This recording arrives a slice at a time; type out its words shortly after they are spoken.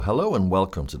Hello and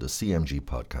welcome to the CMG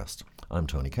podcast. I'm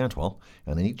Tony Cantwell,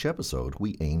 and in each episode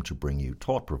we aim to bring you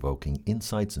thought-provoking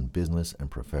insights in business and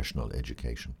professional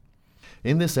education.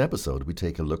 In this episode we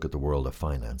take a look at the world of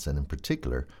finance, and in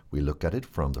particular we look at it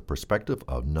from the perspective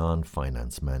of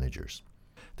non-finance managers.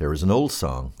 There is an old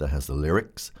song that has the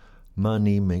lyrics,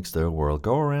 "Money makes the world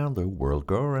go around, the world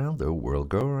go around, the world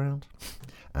go around,"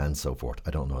 and so forth.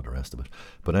 I don't know the rest of it.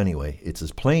 But anyway, it's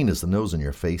as plain as the nose on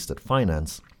your face that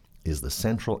finance is the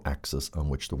central axis on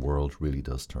which the world really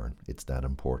does turn. It's that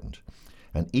important.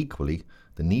 And equally,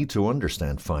 the need to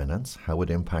understand finance, how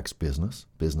it impacts business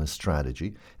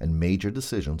strategy, and major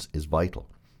decisions is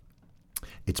vital.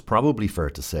 It's probably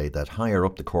fair to say that higher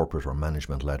up the corporate or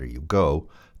management ladder you go,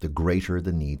 the greater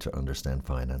the need to understand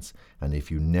finance. And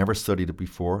if you never studied it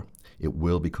before, it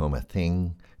will become a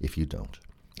thing if you don't.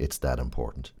 It's that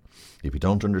important. If you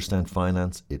don't understand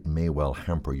finance, it may well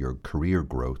hamper your career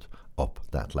growth up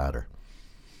that ladder.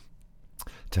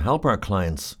 To help our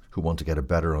clients who want to get a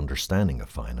better understanding of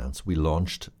finance, we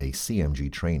launched a CMG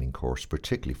training course,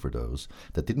 particularly for those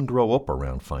that didn't grow up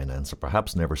around finance or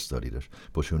perhaps never studied it,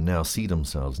 but who now see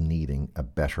themselves needing a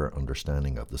better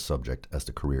understanding of the subject as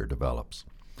the career develops.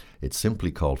 It's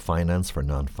simply called Finance for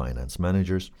Non-Finance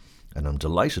Managers, and I'm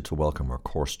delighted to welcome our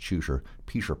course tutor,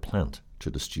 Peter Plant,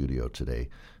 to the studio today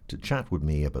to chat with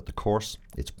me about the course,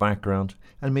 its background,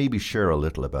 and maybe share a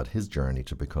little about his journey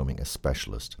to becoming a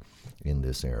specialist in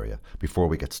this area. Before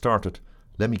we get started,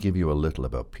 let me give you a little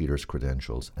about Peter's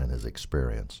credentials and his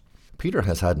experience. Peter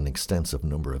has had an extensive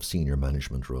number of senior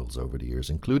management roles over the years,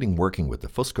 including working with the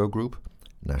Fusco Group,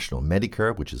 National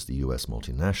Medicare, which is the US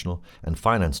multinational, and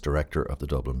Finance Director of the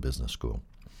Dublin Business School.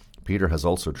 Peter has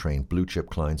also trained blue-chip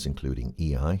clients including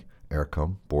EI,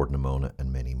 Eircom, Bord na Móna,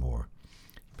 and many more.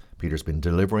 Peter's been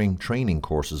delivering training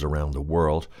courses around the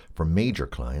world for major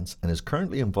clients and is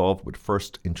currently involved with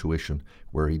First Intuition,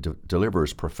 where he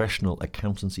delivers professional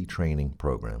accountancy training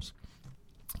programs.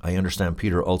 I understand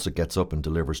Peter also gets up and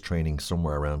delivers training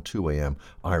somewhere around 2 a.m.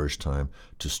 Irish time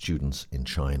to students in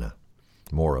China.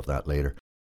 More of that later.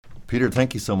 Peter,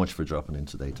 thank you so much for dropping in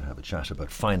today to have a chat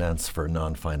about finance for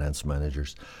non-finance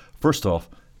managers. First off,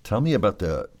 tell me about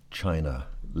the China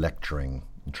lecturing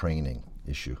and training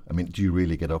issue. I mean, do you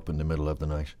really get up in the middle of the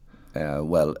night?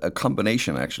 Well, a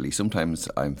combination actually. Sometimes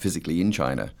I'm physically in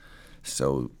China,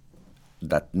 so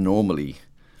that normally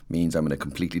means I'm in a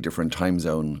completely different time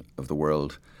zone of the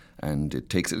world, and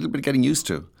it takes a little bit of getting used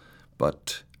to.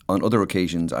 But on other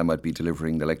occasions, I might be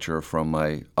delivering the lecture from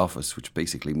my office, which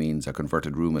basically means a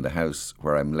converted room in the house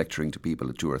where I'm lecturing to people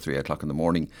at 2 or 3 o'clock in the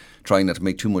morning, trying not to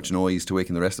make too much noise to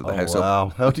waken the rest of the house up. Wow,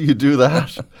 how do you do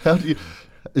that?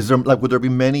 Is there would there be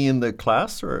many in the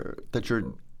class or that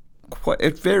you're?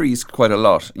 It varies quite a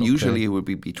lot. Okay. Usually it would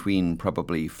be between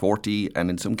probably 40 and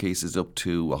in some cases up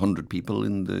to 100 people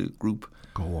in the group.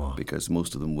 Go on. Because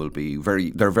most of them will be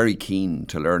they're very keen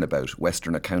to learn about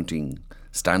Western accounting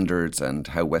standards and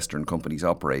how Western companies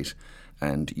operate.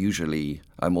 And usually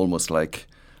I'm almost like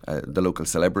the local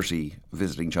celebrity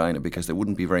visiting China, because there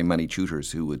wouldn't be very many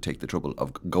tutors who would take the trouble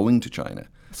of going to China.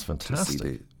 That's fantastic. To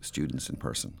see the students in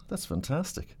person. That's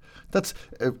fantastic. That's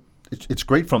it's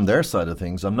great from their side of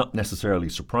things. I'm not necessarily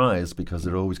surprised, because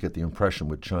they always get the impression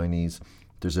with Chinese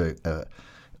there's a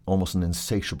almost an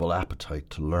insatiable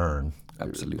appetite to learn.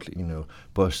 Absolutely.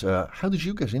 But how did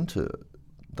you get into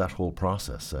that whole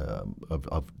process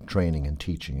of training and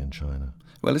teaching in China?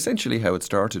 Well, essentially how it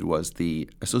started was the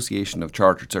Association of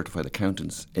Chartered Certified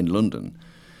Accountants in London.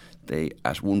 They,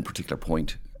 at one particular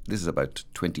point, this is about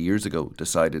 20 years ago,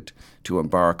 decided to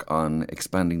embark on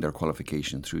expanding their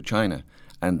qualification through China.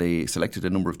 And they selected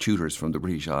a number of tutors from the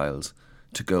British Isles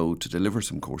to go to deliver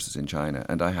some courses in China.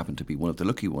 And I happened to be one of the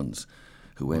lucky ones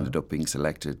who ended up being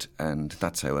selected. And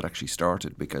that's how it actually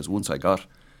started, because once I got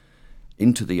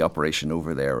into the operation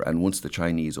over there, and once the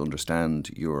Chinese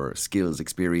understand your skills,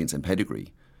 experience and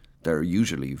pedigree, they're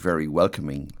usually very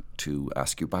welcoming to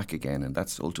ask you back again. And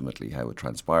that's ultimately how it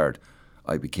transpired.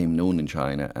 I became known in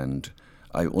China, and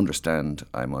I understand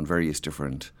I'm on various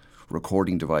different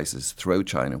recording devices throughout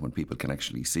China when people can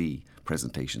actually see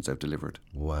presentations I've delivered.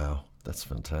 Wow, that's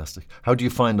fantastic. How do you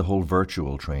find the whole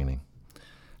virtual training?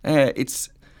 It's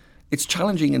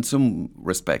challenging in some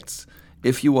respects.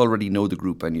 If you already know the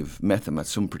group and you've met them at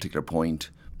some particular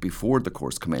point before the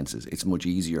course commences, it's much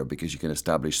easier because you can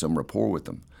establish some rapport with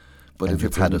them. But and if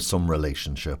you've had some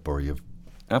relationship, or you've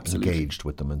engaged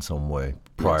with them in some way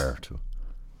prior to.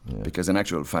 Yeah. Because in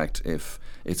actual fact, if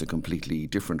it's a completely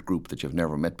different group that you've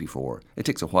never met before, it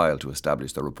takes a while to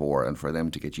establish the rapport and for them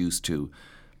to get used to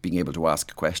being able to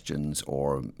ask questions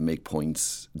or make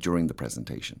points during the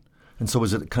presentation. And so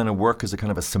is it kind of work? Is it kind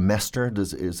of a semester?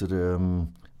 Is it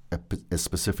a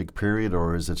specific period,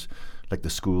 or is it like the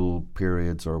school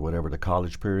periods or whatever, the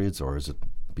college periods, or is it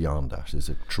beyond that? Is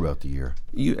it throughout the year?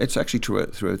 It's actually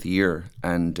throughout the year,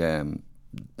 and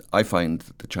I find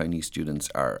that the Chinese students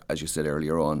are, as you said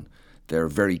earlier on, they're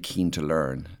very keen to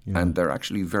learn, and they're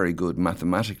actually very good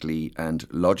mathematically and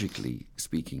logically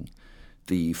speaking.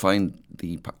 The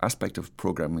aspect of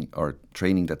programming or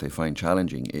training that they find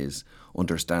challenging is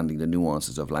understanding the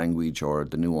nuances of language or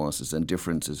the nuances and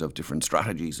differences of different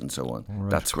strategies and so on. Right,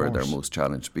 that's where they're most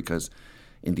challenged, because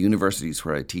in the universities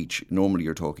where I teach, normally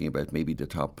you're talking about maybe the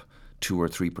top 2 or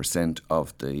 3%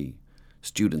 of the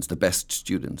students, the best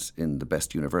students in the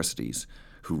best universities,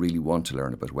 who really want to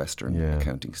learn about Western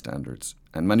accounting standards.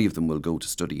 And many of them will go to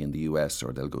study in the US,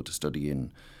 or they'll go to study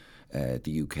in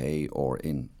the UK, or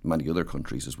in many other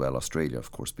countries as well, Australia,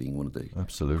 of course, being one of the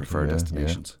preferred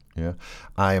destinations. Yeah.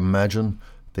 I imagine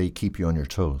they keep you on your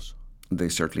toes. They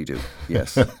certainly do,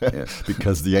 yes. Yes.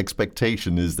 Because the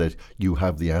expectation is that you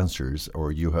have the answers,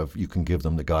 or you can give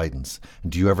them the guidance.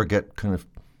 And do you ever get kind of,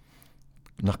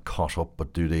 not caught up,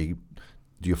 but do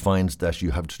you find that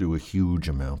you have to do a huge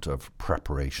amount of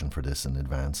preparation for this in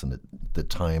advance, and the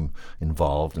time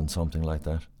involved in something like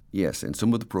that? Yes, in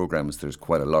some of the programs there's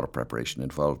quite a lot of preparation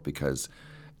involved, because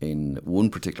in one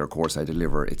particular course I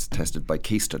deliver, it's tested by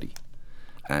case study.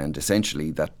 And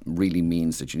essentially that really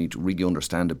means that you need to really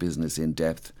understand a business in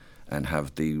depth and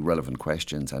have the relevant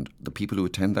questions. And the people who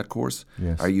attend that course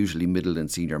are usually middle and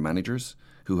senior managers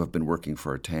who have been working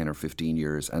for 10 or 15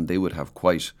 years, and they would have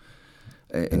quite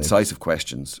incisive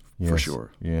questions for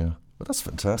sure. Yeah, but that's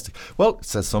fantastic. Well, it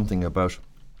says something about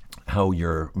how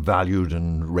you're valued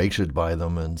and rated by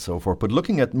them and so forth. But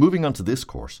moving on to this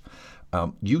course,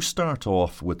 you start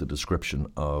off with the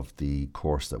description of the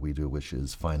course that we do, which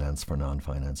is Finance for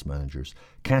Non-Finance Managers.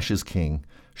 Cash is King,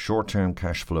 Short-Term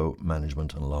Cash Flow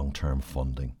Management and Long-Term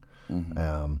Funding.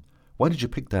 Mm-hmm. Why did you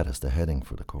pick that as the heading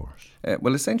for the course?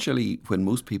 Well, essentially, when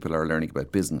most people are learning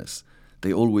about business,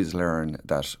 they always learn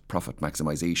that profit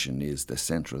maximization is the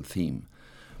central theme.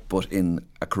 But in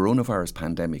a coronavirus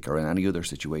pandemic, or in any other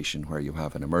situation where you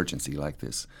have an emergency like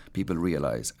this, people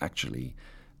realise actually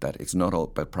that it's not all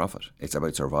about profit, it's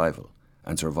about survival.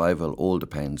 And survival all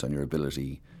depends on your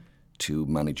ability to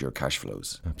manage your cash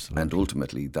flows. Absolutely. And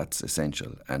ultimately that's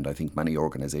essential. And I think many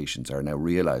organisations are now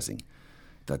realising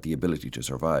that the ability to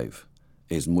survive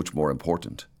is much more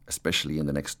important, especially in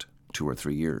the next 2 or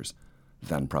 3 years,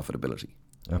 than profitability.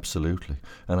 Absolutely.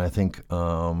 And I think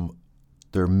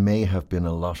there may have been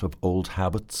a lot of old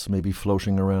habits maybe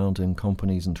floating around in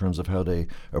companies in terms of how they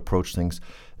approach things.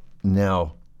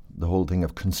 Now, the whole thing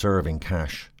of conserving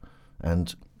cash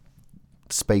and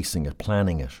spacing it,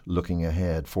 planning it, looking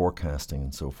ahead, forecasting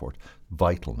and so forth,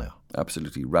 vital now.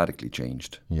 Absolutely, radically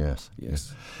changed. Yes.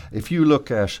 Yes. If you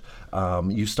look at,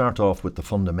 you start off with the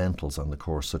fundamentals on the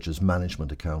course, such as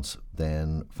management accounts,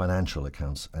 then financial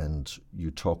accounts, and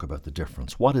you talk about the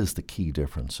difference. What is the key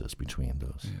differences between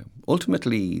those? Yeah.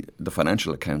 Ultimately, the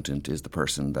financial accountant is the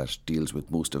person that deals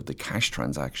with most of the cash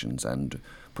transactions and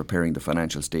preparing the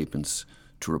financial statements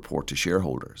to report to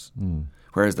shareholders.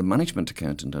 Whereas the management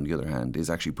accountant, on the other hand, is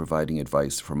actually providing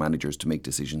advice for managers to make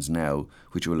decisions now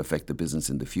which will affect the business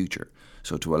in the future.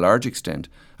 So to a large extent,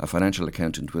 a financial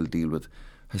accountant will deal with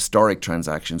historic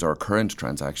transactions or current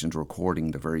transactions,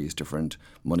 recording the various different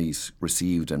monies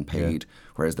received and paid,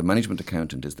 whereas the management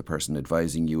accountant is the person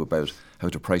advising you about how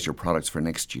to price your products for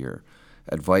next year,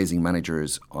 advising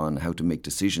managers on how to make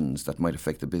decisions that might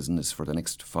affect the business for the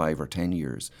next 5 or 10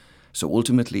 years. So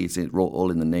ultimately, it's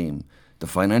all in the name. The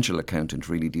financial accountant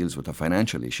really deals with the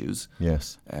financial issues,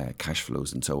 cash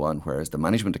flows and so on, whereas the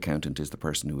management accountant is the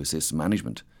person who assists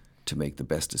management to make the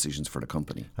best decisions for the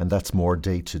company. And that's more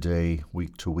day-to-day,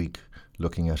 week-to-week,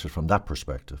 looking at it from that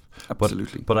perspective.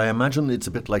 Absolutely. But I imagine it's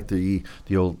a bit like the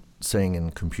old saying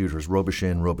in computers, rubbish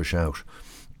in, rubbish out.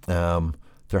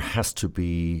 There has to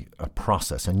be a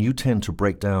process, and you tend to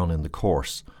break down in the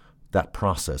course that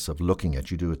process of looking at.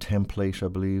 You do a template, I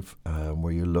believe,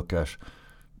 where you look at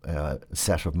a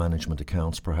set of management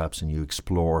accounts perhaps, and you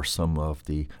explore some of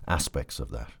the aspects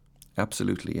of that.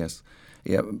 Absolutely, yes.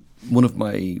 Yeah, in one of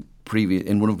my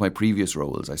previous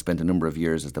roles, I spent a number of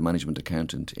years as the management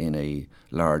accountant in a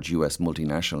large US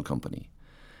multinational company.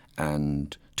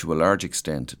 And to a large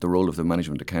extent, the role of the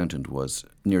management accountant was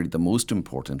nearly the most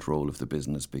important role of the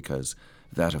business, because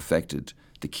that affected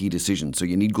the key decisions. So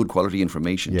you need good quality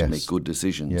information to make good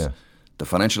decisions. Yeah. The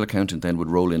financial accountant then would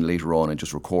roll in later on and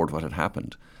just record what had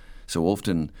happened. So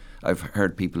often I've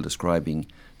heard people describing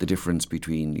the difference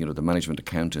between, the management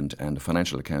accountant and the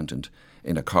financial accountant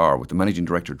in a car, with the managing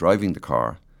director driving the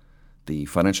car, the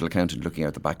financial accountant looking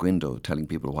out the back window telling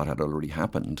people what had already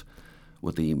happened,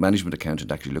 with the management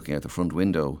accountant actually looking out the front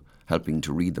window, helping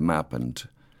to read the map and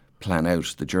plan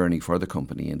out the journey for the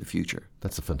company in the future.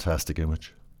 That's a fantastic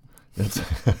image.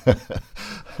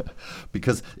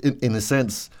 Because in a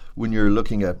sense, when you're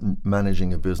looking at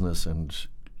managing a business and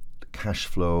cash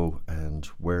flow and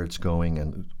where it's going,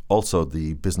 and also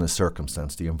the business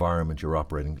circumstance, the environment you're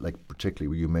operating, like particularly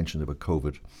where you mentioned about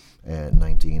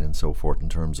COVID-19 and so forth in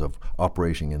terms of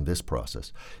operating in this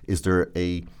process, is there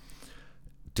a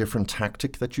different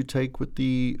tactic that you take with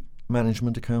the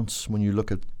management accounts when you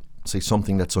look at, say,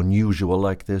 something that's unusual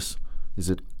like this? Is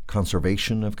it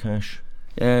conservation of cash?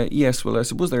 Yes, well, I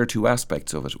suppose there are two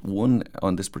aspects of it. One,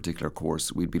 on this particular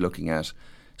course, we'd be looking at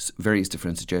various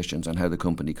different suggestions on how the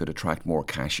company could attract more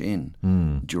cash in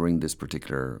during this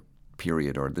particular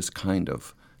period or this kind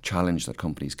of challenge that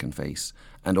companies can face.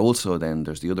 And also then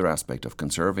there's the other aspect of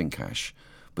conserving cash,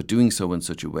 but doing so in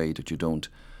such a way that you don't,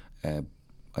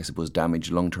 I suppose, damage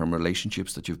long-term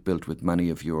relationships that you've built with many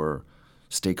of your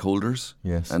stakeholders.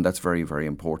 Yes. And that's very, very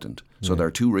important. So there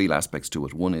are two real aspects to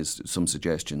it. One is some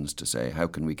suggestions to say, how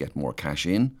can we get more cash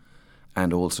in?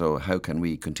 And also, how can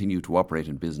we continue to operate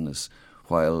in business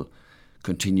while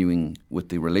continuing with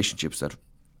the relationships that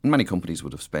many companies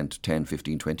would have spent 10,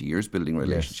 15, 20 years building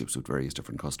relationships with various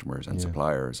different customers and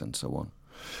suppliers and so on.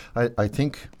 I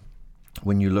think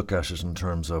when you look at it in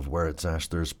terms of where it's at,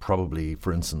 there's probably,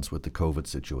 for instance, with the COVID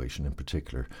situation in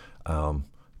particular,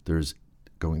 there's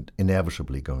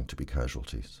inevitably going to be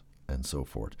casualties and so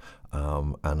forth.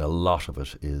 And a lot of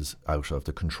it is out of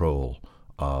the control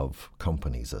of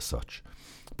companies as such.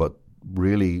 But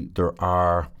really there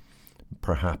are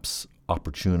perhaps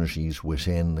opportunities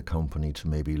within the company to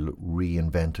maybe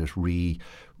reinvent it,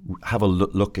 have a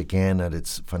look again at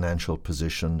its financial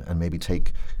position and maybe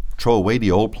throw away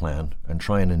the old plan and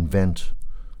try and invent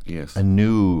a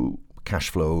new cash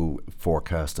flow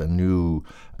forecast, a new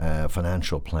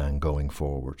financial plan going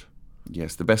forward.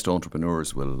 Yes, the best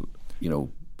entrepreneurs will,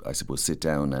 I suppose, sit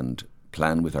down and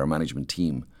plan with our management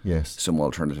team some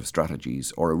alternative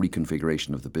strategies or a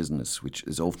reconfiguration of the business, which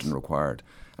is often required.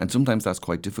 And sometimes that's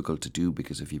quite difficult to do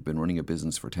because if you've been running a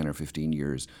business for 10 or 15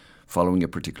 years following a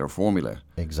particular formula,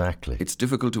 it's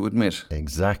difficult to admit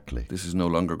this is no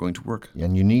longer going to work.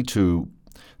 And you need to,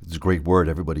 it's a great word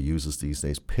everybody uses these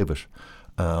days, pivot.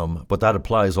 But that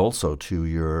applies also to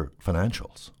your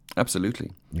financials.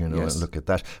 Absolutely. Look at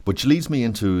that. Which leads me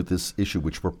into this issue,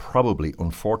 which we're probably,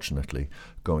 unfortunately,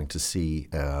 going to see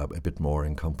a bit more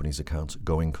in companies' accounts,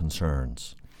 going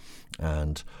concerns.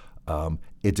 And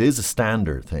it is a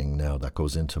standard thing now that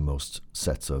goes into most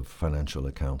sets of financial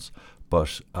accounts.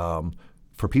 But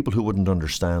for people who wouldn't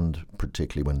understand,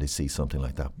 particularly when they see something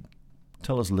like that,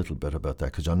 tell us a little bit about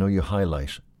that, because I know you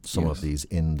highlight some of these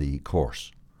in the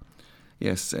course.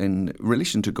 Yes, in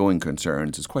relation to going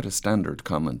concerns, it's quite a standard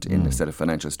comment in a set of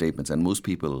financial statements, and most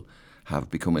people have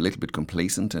become a little bit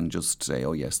complacent and just say,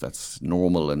 oh yes, that's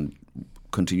normal, and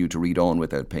continue to read on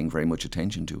without paying very much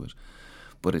attention to it.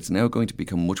 But it's now going to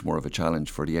become much more of a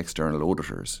challenge for the external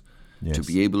auditors to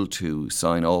be able to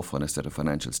sign off on a set of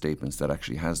financial statements that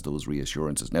actually has those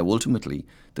reassurances. Now, ultimately,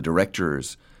 the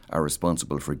directors are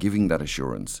responsible for giving that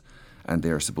assurance, and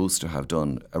they're supposed to have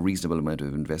done a reasonable amount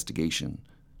of investigation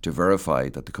to verify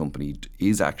that the company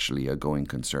is actually a going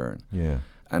concern. Yeah.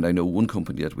 And I know one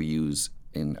company that we use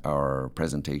in our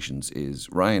presentations is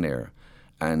Ryanair.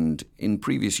 And in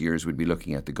previous years, we'd be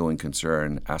looking at the going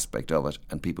concern aspect of it,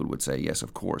 and people would say, yes,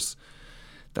 of course,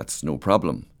 that's no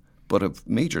problem. But a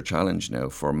major challenge now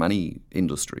for many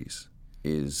industries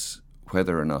is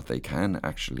whether or not they can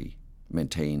actually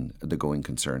maintain the going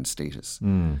concern status.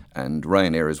 And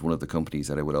Ryanair is one of the companies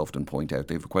that I would often point out.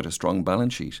 They have quite a strong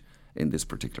balance sheet in this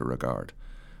particular regard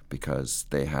because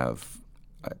they have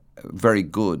a very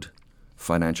good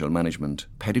financial management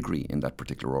pedigree in that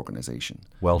particular organisation.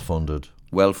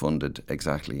 Well-funded,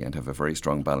 exactly, and have a very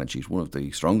strong balance sheet, one of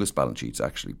the strongest balance sheets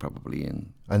actually probably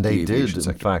in and they the aviation did,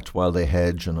 sector. In fact, while they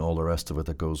hedge and all the rest of it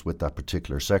that goes with that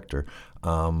particular sector,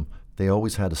 they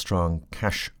always had a strong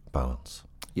cash balance.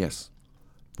 Yes.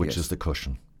 Which is the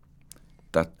cushion.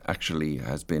 That actually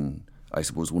has been, I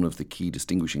suppose, one of the key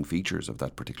distinguishing features of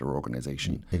that particular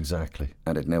organisation. Exactly.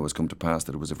 And it now has come to pass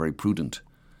that it was a very prudent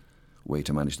way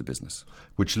to manage the business.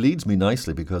 Which leads me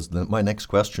nicely, because my next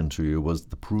question to you was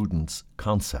the prudence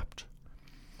concept.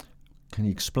 Can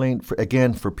you explain,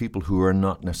 for people who are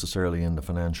not necessarily in the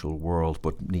financial world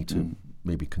but need to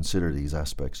maybe consider these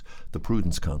aspects, the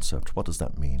prudence concept, what does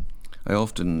that mean? I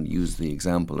often use the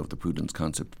example of the prudence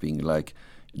concept being like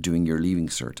doing your leaving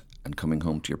cert and coming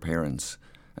home to your parents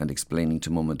and explaining to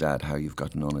mum and dad how you've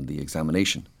gotten on in the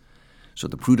examination. So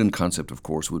the prudent concept, of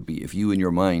course, would be if you in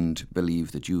your mind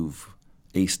believe that you've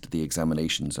aced the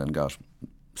examinations and got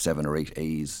 7 or 8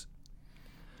 A's,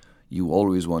 you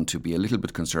always want to be a little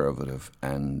bit conservative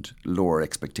and lower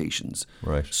expectations.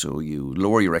 Right. So you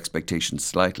lower your expectations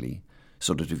slightly,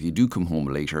 so that if you do come home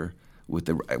later with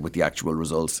the actual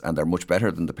results and they're much better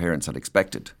than the parents had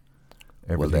expected,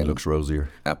 Everything looks rosier.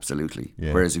 Absolutely.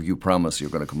 Yeah. Whereas if you promise you're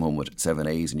going to come home with 7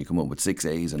 A's and you come home with 6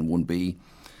 A's and 1 B,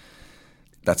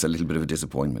 that's a little bit of a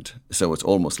disappointment. So it's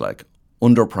almost like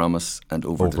under-promise and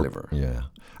over-deliver. Yeah.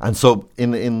 And so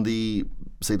in the,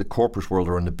 say, the corporate world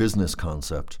or in the business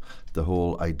concept, the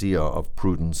whole idea of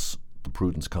prudence, the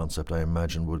prudence concept, I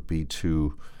imagine, would be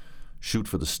to shoot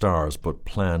for the stars but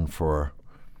plan for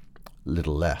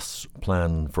little less,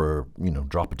 plan for,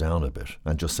 drop it down a bit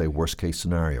and just say worst case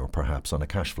scenario, perhaps on a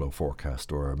cash flow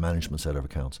forecast or a management set of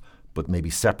accounts, but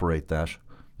maybe separate that.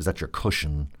 Is that your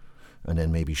cushion? And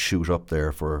then maybe shoot up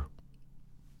there for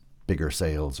bigger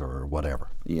sales or whatever.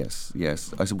 Yes.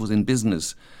 I suppose in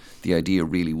business, the idea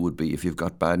really would be, if you've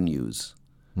got bad news,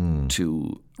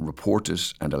 to report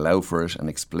it and allow for it and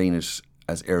explain it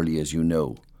as early as you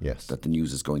know that the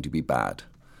news is going to be bad.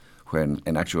 When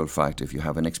in actual fact, if you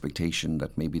have an expectation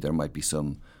that maybe there might be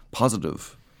some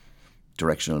positive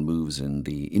directional moves in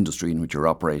the industry in which you're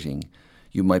operating,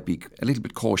 you might be a little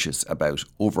bit cautious about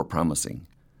over-promising.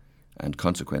 And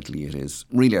consequently, it is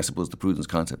really, I suppose, the prudence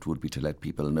concept would be to let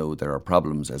people know there are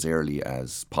problems as early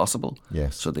as possible,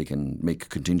 so they can make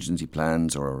contingency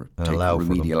plans or take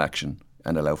remedial action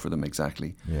and allow for them,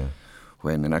 exactly. Yeah.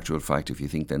 When in actual fact, if you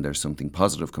think then there's something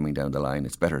positive coming down the line,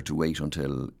 it's better to wait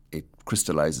until it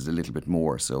crystallizes a little bit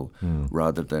more. So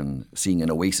rather than seeing an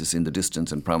oasis in the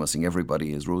distance and promising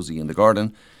everybody is rosy in the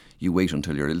garden, you wait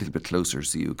until you're a little bit closer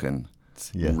so you can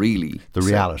really... The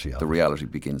reality of the reality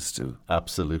begins to...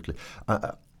 Absolutely.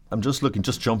 I'm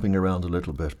just jumping around a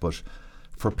little bit, but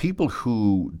for people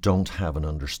who don't have an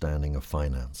understanding of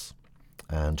finance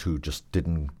and who just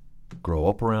didn't grow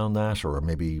up around that, or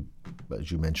maybe,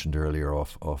 as you mentioned earlier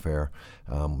off air,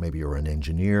 maybe you're an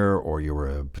engineer or you were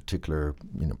a particular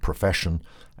profession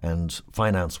and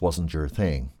finance wasn't your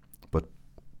thing, but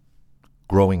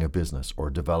growing a business or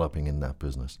developing in that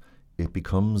business, it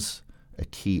becomes a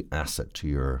key asset to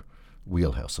your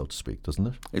wheelhouse, so to speak, doesn't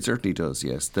it? It certainly does,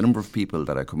 yes. The number of people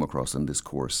that I come across in this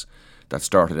course that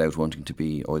started out wanting to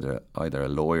be either a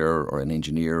lawyer or an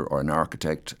engineer or an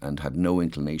architect and had no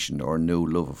inclination or no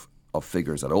love of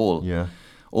figures at all,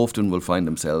 often will find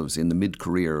themselves in the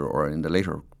mid-career or in the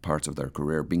later parts of their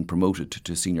career being promoted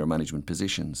to senior management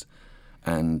positions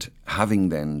and having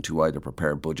then to either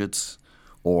prepare budgets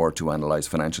or to analyse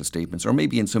financial statements, or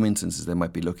maybe in some instances they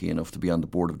might be lucky enough to be on the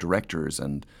board of directors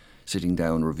and sitting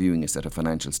down reviewing a set of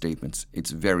financial statements.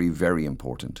 It's very, very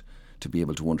important to be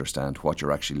able to understand what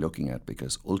you're actually looking at,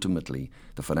 because ultimately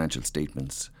the financial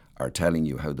statements are telling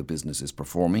you how the business is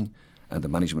performing, and the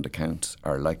management accounts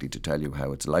are likely to tell you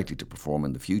how it's likely to perform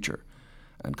in the future.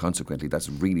 And consequently, that's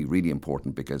really, really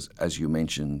important because, as you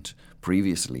mentioned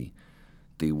previously,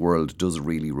 the world does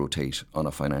really rotate on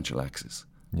a financial axis.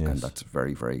 Yes. And that's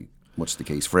very, very much the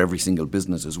case for every single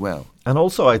business as well. And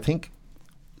also, I think,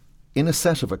 in a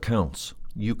set of accounts,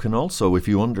 you can also, if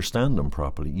you understand them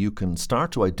properly, you can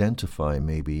start to identify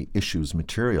maybe issues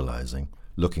materializing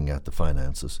looking at the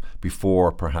finances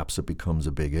before perhaps it becomes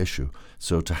a big issue.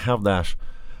 So to have that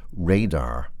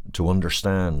radar to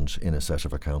understand in a set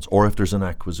of accounts, or if there's an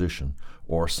acquisition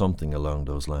or something along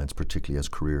those lines, particularly as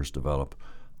careers develop,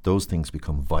 those things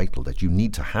become vital, that you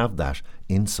need to have that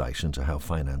insight into how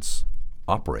finance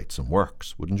operates and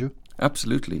works, wouldn't you?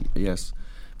 Absolutely, yes.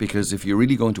 Because if you're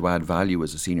really going to add value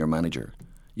as a senior manager,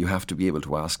 you have to be able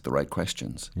to ask the right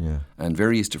questions. Yeah. And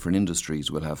various different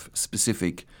industries will have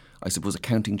specific, I suppose,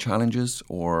 accounting challenges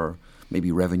or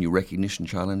maybe revenue recognition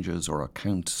challenges or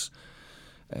accounts,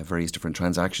 various different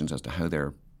transactions as to how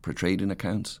they're portrayed in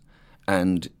accounts.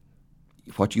 And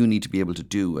what you need to be able to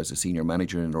do as a senior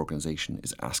manager in an organization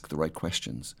is ask the right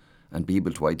questions and be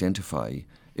able to identify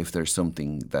if there's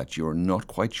something that you're not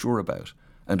quite sure about.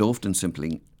 And often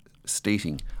simply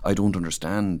stating, I don't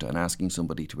understand, and asking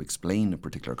somebody to explain a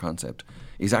particular concept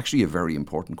is actually a very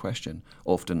important question.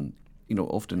 Often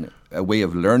a way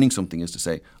of learning something is to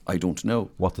say, I don't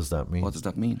know. What does that mean? What does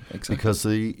that mean? Exactly. Because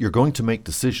you're going to make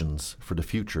decisions for the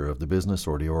future of the business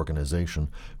or the organization,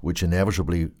 which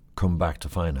inevitably come back to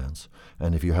finance.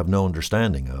 And if you have no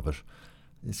understanding of it,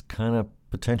 it's kind of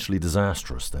potentially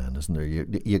disastrous then, isn't there?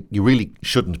 You really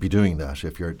shouldn't be doing that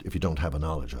if you don't have a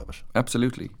knowledge of it.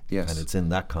 Absolutely, yes. And it's in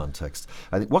that context.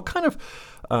 I think, what kind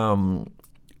of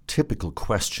typical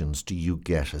questions do you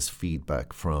get as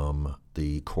feedback from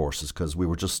the courses? Because we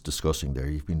were just discussing there,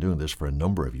 you've been doing this for a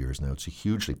number of years now. It's a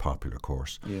hugely popular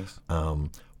course. Yes.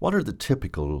 What are the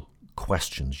typical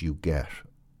questions you get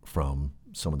from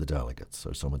some of the delegates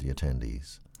or some of the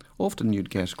attendees? Often you'd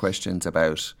get questions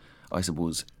about, I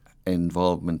suppose,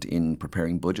 involvement in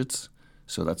preparing budgets.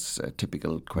 So that's a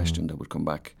typical question that would come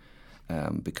back.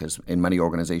 Because in many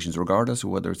organisations, regardless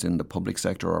of whether it's in the public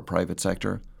sector or private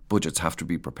sector, budgets have to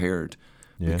be prepared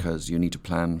because you need to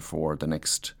plan for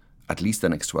at least the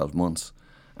next 12 months.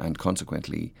 And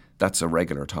consequently, that's a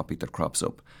regular topic that crops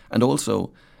up. And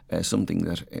also something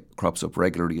that crops up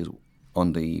regularly is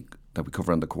that we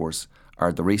cover on the course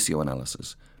are the ratio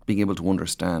analysis, being able to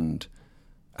understand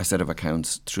a set of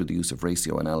accounts through the use of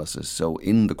ratio analysis. So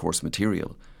in the course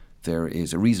material, there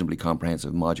is a reasonably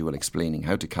comprehensive module explaining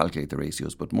how to calculate the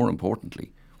ratios, but more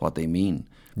importantly, what they mean.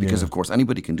 Because, of course,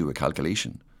 anybody can do a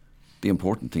calculation. The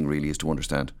important thing really is to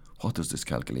understand, what does this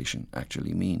calculation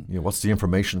actually mean? Yeah, what's the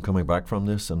information coming back from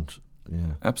this? And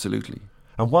Absolutely.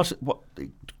 And what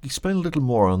explain a little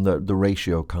more on the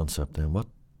ratio concept then.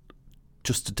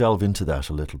 Just to delve into that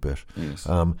a little bit. Yes.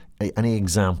 Any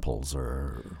examples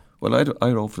or? Well,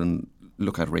 I'd often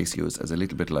look at ratios as a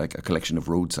little bit like a collection of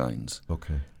road signs.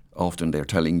 Okay. Often they're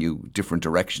telling you different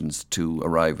directions to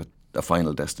arrive at a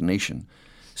final destination.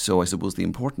 So I suppose the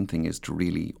important thing is to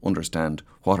really understand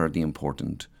what are the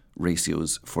important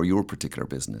ratios for your particular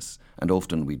business. And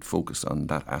often we'd focus on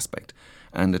that aspect.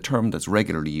 And a term that's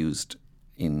regularly used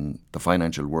in the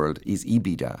financial world is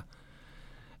EBITDA,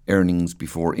 earnings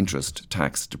before interest,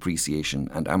 tax, depreciation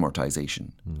and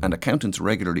amortization. And accountants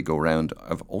regularly go around.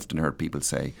 I've often heard people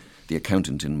say, the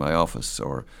accountant in my office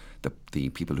or the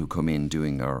people who come in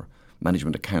doing our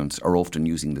management accounts are often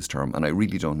using this term, and I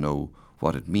really don't know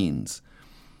what it means.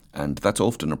 And that's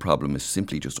often a problem, is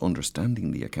simply just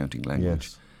understanding the accounting language.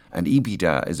 Yes. And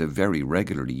EBITDA is a very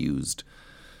regularly used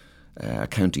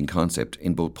accounting concept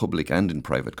in both public and in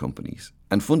private companies.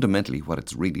 And fundamentally what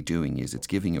it's really doing is it's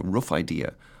giving a rough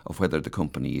idea of whether the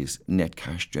company is net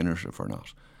cash generative or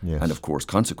not. Yes. And of course,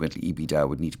 consequently, EBITDA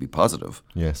would need to be positive.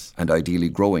 Yes. And ideally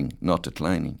growing, not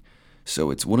declining.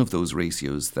 So it's one of those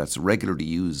ratios that's regularly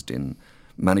used in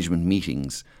management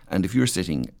meetings. And if you're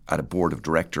sitting at a board of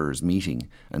directors meeting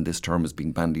and this term is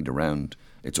being bandied around,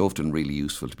 it's often really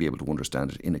useful to be able to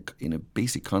understand it in a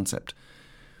basic concept.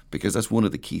 Because that's one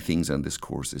of the key things on this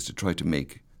course, is to try to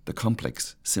make the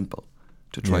complex simple,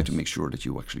 to try to make sure that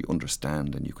you actually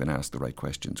understand and you can ask the right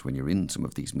questions when you're in some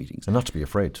of these meetings. And not to be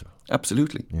afraid to.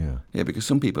 Absolutely. Yeah. Because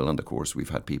some people on the course,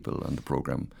 we've had people on the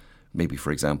programme, maybe,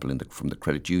 for example, from the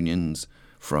credit unions,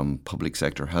 from public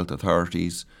sector health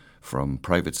authorities, from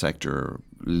private sector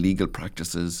legal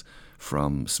practices,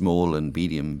 from small and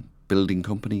medium building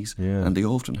companies. Yeah. And they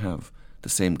often have the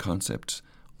same concepts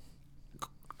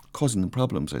causing them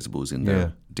problems, I suppose, in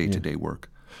their day-to-day work.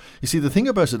 You see, the thing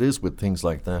about it is with things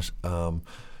like that,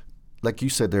 like you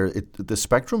said there, the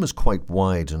spectrum is quite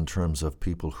wide in terms of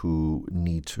people who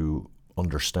need to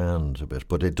understand a bit,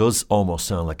 but it does almost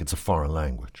sound like it's a foreign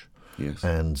language. Yes.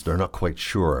 And they're not quite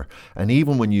sure. And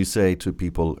even when you say to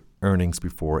people earnings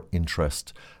before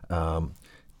interest,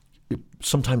 it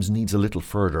sometimes needs a little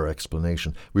further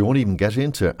explanation. We won't even get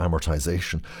into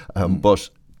amortization,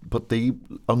 but the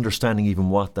understanding even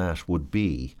what that would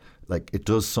be, like, it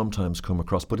does sometimes come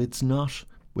across, but it's not,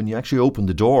 when you actually open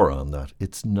the door on that,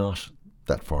 it's not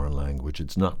that foreign language.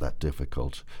 It's not that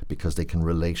difficult because they can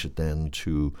relate it then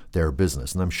to their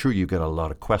business. And I'm sure you get a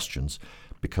lot of questions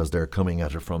because they're coming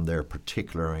at it from their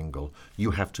particular angle.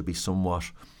 You have to be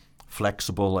somewhat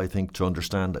flexible, I think, to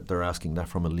understand that they're asking that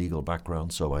from a legal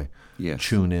background. So I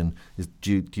tune in.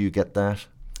 Do you get that?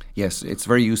 Yes, it's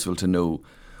very useful to know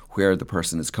where the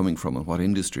person is coming from and what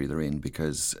industry they're in,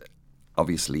 because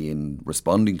obviously in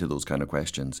responding to those kind of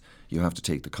questions, you have to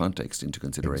take the context into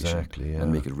consideration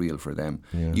and make it real for them.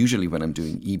 Yeah. Usually when I'm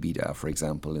doing EBITDA, for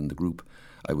example, in the group,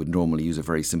 I would normally use a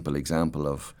very simple example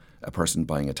of a person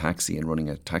buying a taxi and running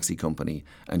a taxi company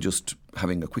and just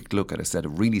having a quick look at a set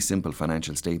of really simple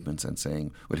financial statements and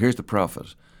saying, well, here's the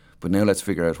profit, but now let's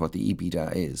figure out what the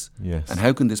EBITDA is. Yes. And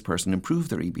how can this person improve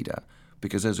their EBITDA?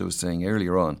 Because as I was saying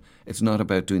earlier on, it's not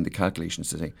about doing the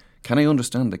calculations to say, can I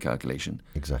understand the calculation?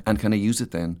 Exactly. And can I use it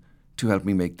then to help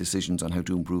me make decisions on how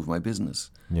to improve my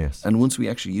business? Yes. And once we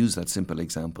actually use that simple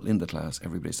example in the class,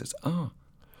 everybody says,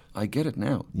 I get it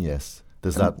now. Yes.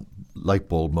 There's that light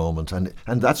bulb moment. And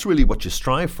that's really what you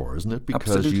strive for, isn't it?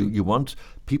 Because you want,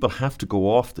 people have to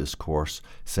go off this course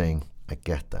saying, I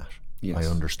get that. Yes.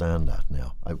 I understand that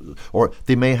now. Or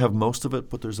they may have most of it,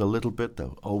 but there's a little bit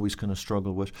they'll always kind of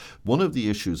struggle with. One of the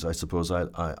issues, I suppose,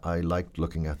 I liked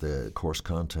looking at the course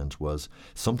content was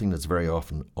something that's very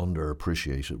often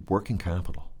underappreciated, working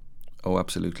capital. Oh,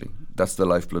 absolutely. That's the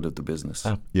lifeblood of the business.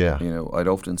 Yeah. You know, I'd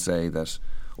often say that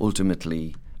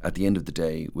ultimately at the end of the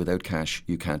day, without cash,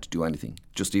 you can't do anything.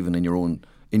 Just even in your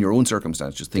own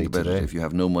circumstance, just think about it. If you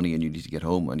have no money and you need to get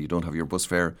home and you don't have your bus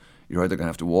fare, you're either going to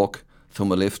have to walk,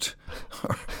 thumb a lift,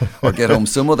 or get home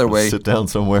some other way. Sit down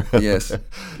somewhere. Yes,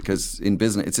 because in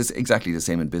business, it's just exactly the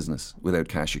same in business. Without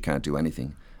cash, you can't do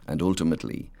anything. And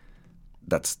ultimately,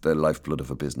 that's the lifeblood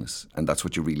of a business. And that's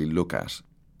what you really look at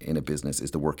in a business,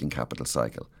 is the working capital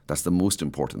cycle. That's the most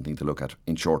important thing to look at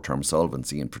in short-term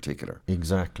solvency in particular.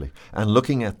 Exactly. And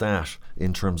looking at that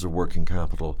in terms of working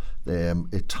capital,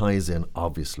 it ties in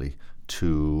obviously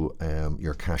to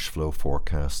your cash flow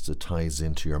forecasts. It ties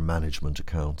into your management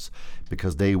accounts,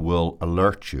 because they will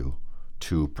alert you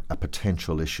to a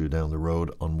potential issue down the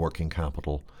road on working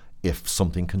capital if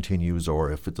something continues,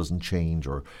 or if it doesn't change,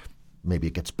 or maybe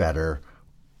it gets better.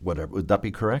 Whatever. Would that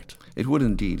be correct? It would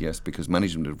indeed, yes, because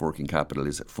management of working capital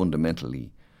is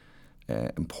fundamentally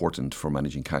important for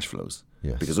managing cash flows.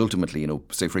 Yes. Because ultimately,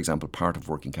 say for example, part of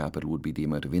working capital would be the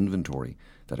amount of inventory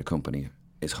that a company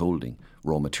is holding,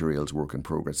 raw materials, work in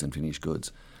progress and finished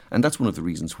goods. And that's one of the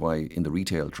reasons why in the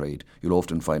retail trade you'll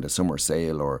often find a summer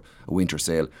sale or a winter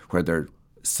sale where they're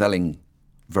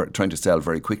trying to sell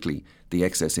very quickly the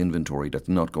excess inventory that's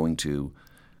not going to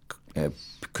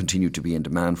continue to be in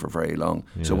demand for very long.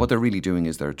 Yeah. So what they're really doing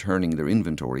is they're turning their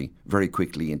inventory very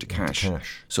quickly into cash.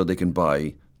 So they can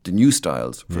buy the new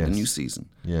styles for the new season.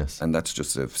 Yes. And that's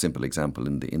just a simple example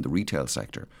in the retail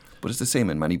sector. But it's the same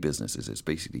in many businesses. It's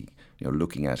basically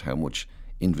looking at how much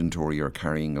inventory you're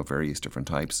carrying of various different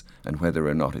types and whether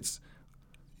or not it's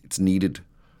needed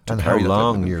to and carry how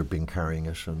long you've been carrying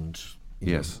it, and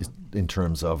yes, in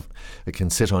terms of it can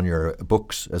sit on your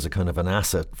books as a kind of an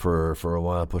asset for a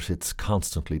while, but it's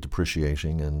constantly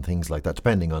depreciating and things like that,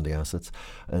 depending on the assets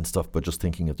and stuff. But just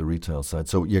thinking of the retail side,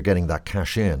 so you're getting that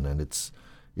cash in, and it's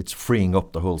freeing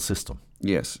up the whole system.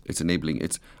 Yes, it's enabling.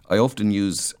 I often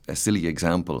use a silly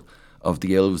example of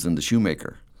the elves and the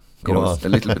shoemaker. It's a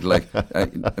little bit like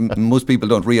most people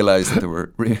don't realise that they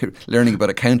were learning about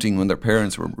accounting when their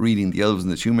parents were reading the elves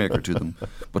and the shoemaker to them.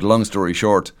 But long story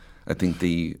short, I think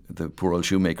the poor old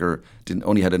shoemaker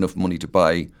only had enough money to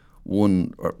buy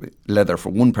one leather for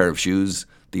one pair of shoes.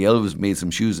 The elves made some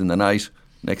shoes in the night.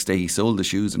 Next day he sold the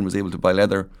shoes and was able to buy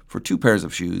leather for 2 pairs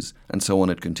of shoes, and so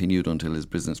on. It continued until his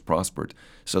business prospered.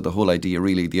 So the whole idea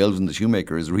really, the elves and the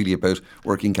shoemaker, is really about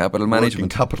working capital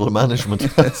management. Working capital management.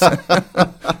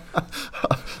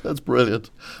 That's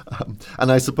brilliant.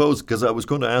 And I suppose, because I was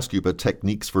going to ask you about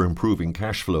techniques for improving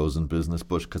cash flows in business,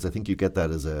 but because I think you get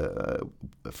that as a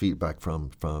feedback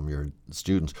from your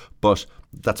students, but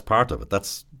that's part of it.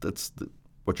 That's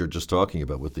what you're just talking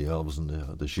about with the elves and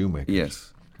the shoemakers.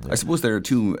 Yes. Yeah. I suppose there are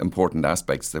 2 important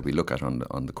aspects that we look at on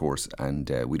the course, and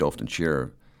we'd often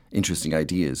share interesting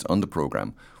ideas on the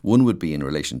programme. One would be in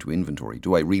relation to inventory.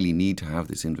 Do I really need to have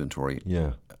this inventory?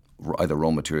 Yeah. Either raw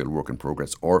material, work in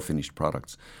progress, or finished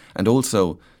products. And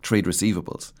also trade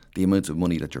receivables, the amounts of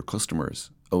money that your customers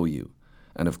owe you.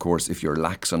 And of course, if you're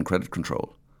lax on credit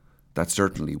control, that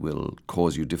certainly will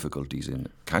cause you difficulties in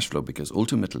cash flow, because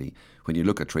ultimately, when you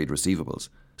look at trade receivables,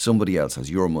 somebody else has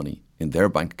your money in their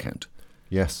bank account.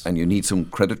 Yes. And you need some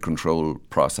credit control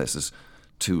processes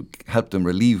to help them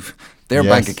relieve their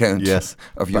bank account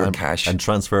of your cash. And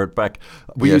transfer it back.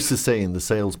 We used to say in the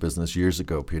sales business years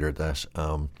ago, Peter, that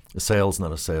a sale's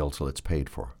not a sale till it's paid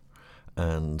for.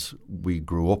 And we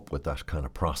grew up with that kind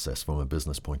of process from a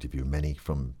business point of view,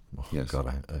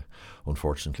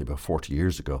 unfortunately about 40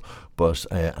 years ago, but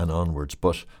and onwards.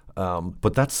 But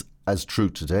that's as true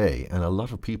today, and a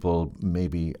lot of people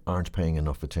maybe aren't paying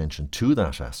enough attention to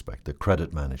that aspect, the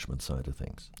credit management side of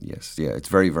things. Yes, yeah, it's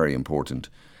very, very important.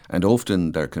 And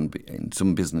often there can be, in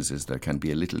some businesses, there can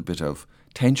be a little bit of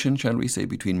tension, shall we say,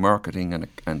 between marketing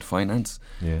and finance,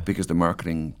 because the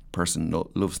marketing person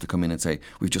loves to come in and say,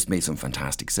 we've just made some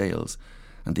fantastic sales.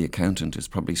 And the accountant is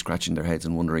probably scratching their heads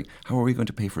and wondering, how are we going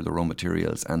to pay for the raw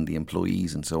materials and the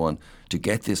employees and so on to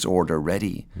get this order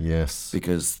ready? Yes.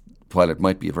 Because while it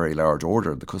might be a very large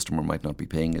order, the customer might not be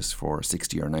paying us for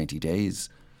 60 or 90 days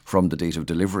from the date of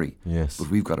delivery. Yes. But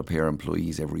we've got to pay our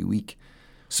employees every week.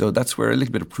 So that's where a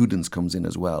little bit of prudence comes in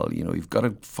as well. You've got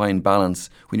to find balance.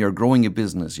 When you're growing a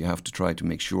business, you have to try to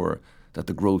make sure that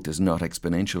the growth is not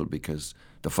exponential, because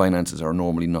the finances are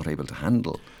normally not able to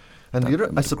handle. And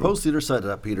I suppose the other side of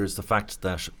that, Peter, is the fact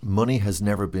that money has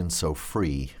never been so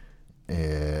freely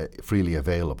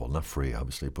available. Not free,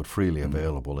 obviously, but freely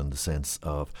available, in the sense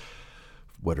of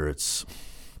whether it's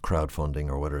crowdfunding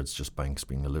or whether it's just banks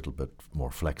being a little bit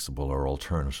more flexible, or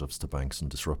alternatives to banks and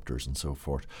disruptors and so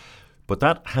forth. But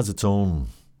that has its own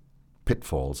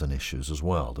pitfalls and issues as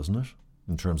well, doesn't it?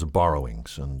 In terms of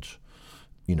borrowings and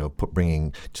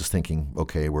just thinking,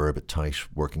 okay, we're a bit tight,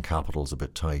 working capital's a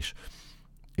bit tight.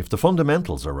 If the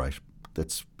fundamentals are right,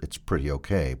 it's pretty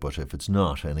okay. But if it's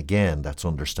not, and again, that's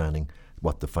understanding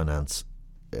what the finance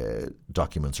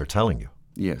documents are telling you.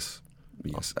 Yes,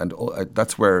 and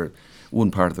that's where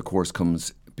one part of the course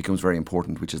becomes very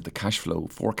important, which is the cash flow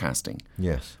forecasting.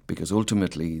 Yes, because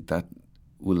ultimately that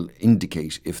will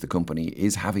indicate if the company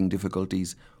is having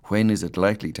difficulties, when is it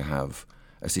likely to have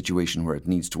a situation where it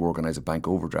needs to organise a bank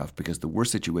overdraft, because the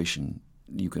worst situation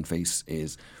you can face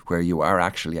is where you are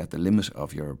actually at the limit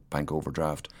of your bank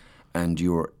overdraft and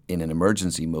you're in an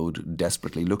emergency mode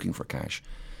desperately looking for cash.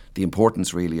 The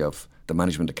importance really of the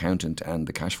management accountant and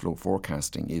the cash flow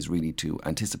forecasting is really to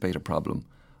anticipate a problem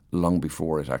long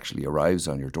before it actually arrives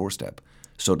on your doorstep,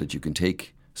 so that you can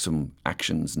take some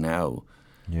actions now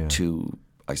to,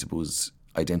 I suppose,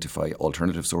 identify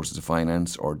alternative sources of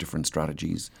finance or different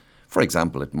strategies. For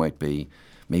example, it might be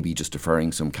maybe just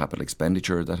deferring some capital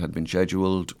expenditure that had been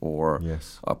scheduled, or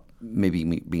maybe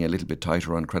being a little bit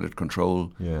tighter on credit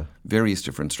control. Yeah. Various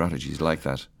different strategies like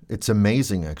that. It's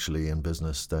amazing, actually, in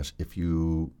business that if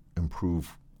you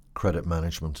improve credit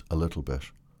management a little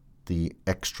bit, the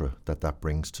extra that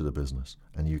brings to the business,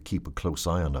 and you keep a close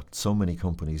eye on that. So many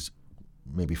companies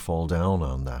maybe fall down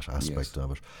on that aspect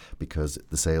of it because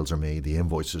the sales are made, the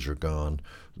invoices are gone,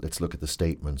 let's look at the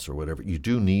statements or whatever. You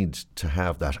do need to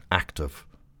have that active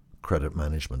credit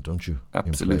management, don't you?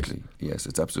 Absolutely, yes,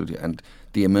 it's absolutely. And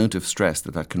the amount of stress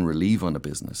that can relieve on a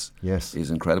business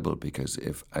is incredible, because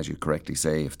if, as you correctly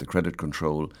say, if the credit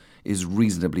control is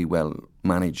reasonably well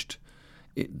managed,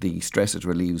 the stress it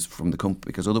relieves from the company,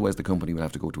 because otherwise the company will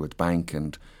have to go to its bank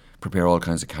and prepare all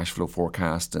kinds of cash flow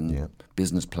forecasts and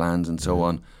business plans and so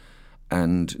on.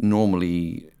 And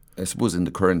normally, I suppose in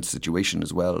the current situation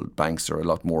as well, banks are a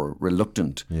lot more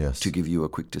reluctant to give you a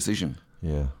quick decision.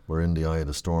 Yeah, we're in the eye of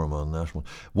the storm on that one.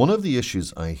 One of the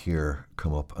issues I hear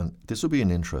come up, and this will be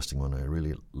an interesting one, I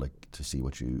really like to see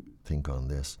what you think on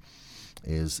this,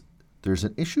 is there's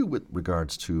an issue with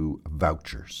regards to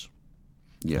vouchers.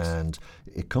 Yes. And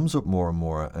it comes up more and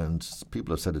more, and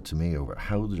people have said it to me over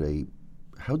how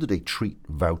do they treat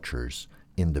vouchers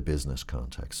in the business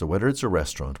context? So whether it's a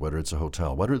restaurant, whether it's a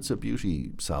hotel, whether it's a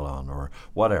beauty salon or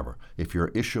whatever, if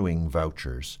you're issuing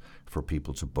vouchers for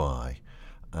people to buy,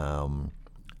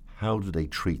 how do they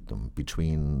treat them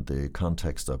between the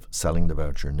context of selling the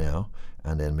voucher now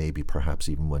and then maybe perhaps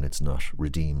even when it's not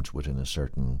redeemed within a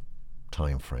certain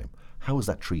time frame? How is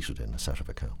that treated in a set of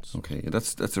accounts? Okay,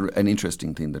 that's an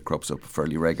interesting thing that crops up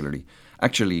fairly regularly.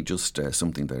 Actually, just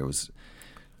something that I was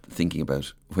thinking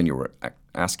about when you were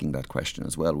asking that question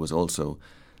as well was also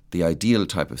the ideal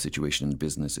type of situation in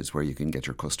business is where you can get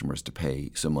your customers to pay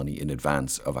some money in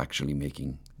advance of actually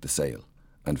making the sale.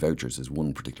 And vouchers is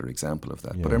one particular example of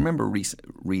that. Yeah. But I remember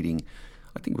reading,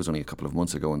 I think it was only a couple of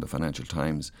months ago in the Financial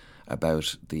Times,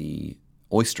 about the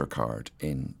Oyster card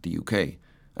in the UK.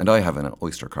 And I have an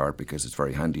Oyster card because it's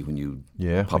very handy when you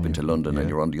pop into London and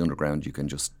you're on the Underground, you can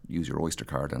just use your Oyster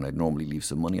card, and I'd normally leave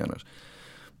some money on it.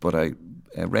 But I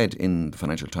read in the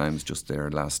Financial Times just there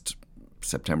last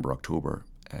September, October,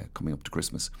 coming up to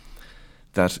Christmas,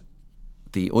 that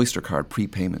the Oyster card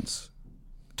prepayments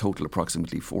total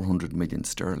approximately 400 million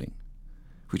sterling,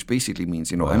 which basically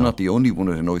means, I'm not the only one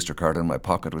with an Oyster card in my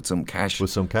pocket with some cash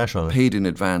on it, paid in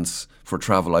advance for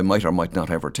travel I might or might not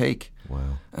ever take.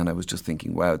 Wow. And I was just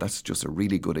thinking, wow, that's just a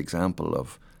really good example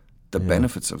of the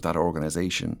benefits of that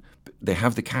organisation. They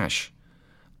have the cash,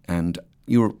 and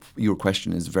your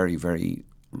question is very, very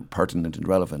pertinent and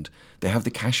relevant. They have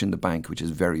the cash in the bank, which is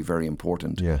very, very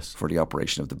important for the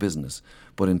operation of the business.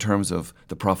 But in terms of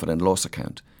the profit and loss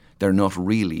account, they're not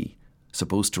really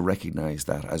supposed to recognise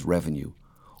that as revenue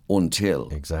until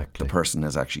the person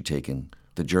has actually taken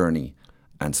the journey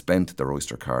and spent their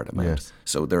Oyster card amount. Yes.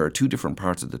 So there are two different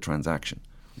parts of the transaction.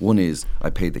 One is I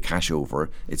paid the cash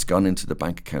over, it's gone into the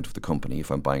bank account of the company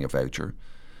if I'm buying a voucher.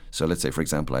 So let's say, for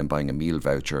example, I'm buying a meal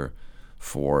voucher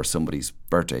for somebody's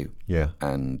birthday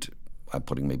and I'm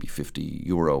putting maybe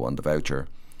 €50 on the voucher.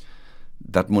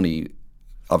 That money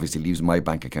obviously leaves my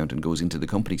bank account and goes into the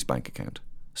company's bank account.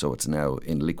 So it's now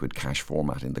in liquid cash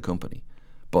format in the company.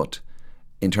 But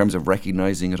in terms of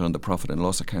recognising it on the profit and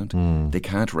loss account, they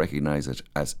can't recognise it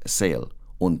as a sale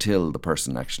until the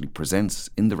person actually presents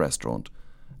in the restaurant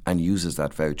and uses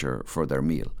that voucher for their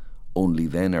meal. Only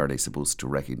then are they supposed to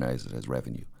recognise it as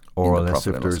revenue. Or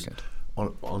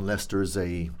unless there's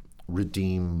a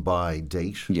redeem by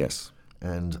date. Yes.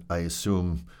 And I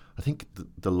assume, I think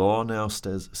the law now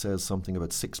says something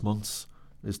about 6 months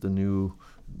is the new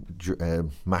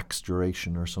max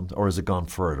duration or something, or has it gone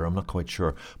further? I'm not quite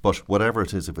sure. But whatever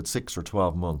it is, if it's 6 or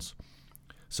 12 months.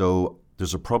 So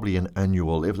there's probably an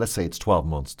annual, if let's say it's 12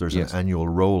 months, there's Yes. an annual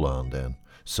roll on then,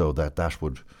 so that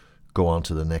would go on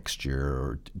to the next year.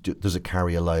 Or does it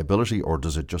carry a liability, or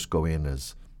does it just go in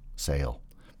as sale?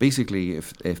 Basically,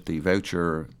 if the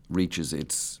voucher reaches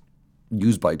its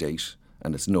use-by date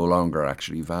and it's no longer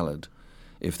actually valid,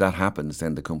 if that happens,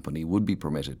 then the company would be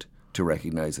permitted to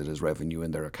recognise it as revenue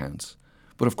in their accounts.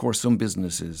 But of course, some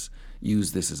businesses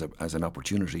use this as an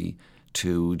opportunity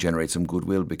to generate some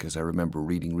goodwill, because I remember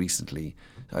reading recently,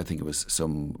 I think it was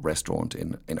some restaurant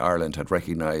in Ireland had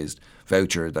recognised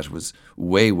voucher that was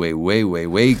way, way, way, way,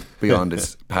 way beyond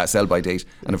its sell-by date.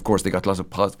 And of course, they got lots of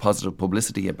positive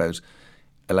publicity about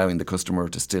allowing the customer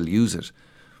to still use it.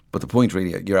 But the point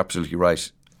really, you're absolutely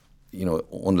right,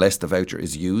 unless the voucher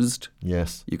is used,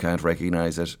 Yes. you can't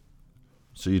recognise it.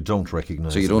 So you don't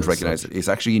recognise. So you don't as recognise such. it. It's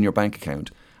actually in your bank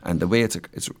account. And the way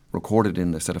it's recorded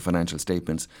in the set of financial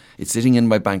statements, it's sitting in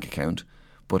my bank account,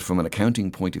 but from an accounting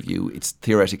point of view, it's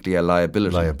theoretically a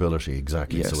liability. Liability,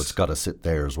 exactly. Yes. So it's got to sit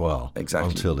there as well.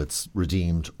 Exactly. Until it's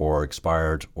redeemed or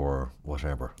expired or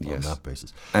whatever on Yes. that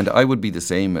basis. And I would be the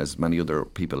same as many other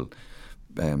people.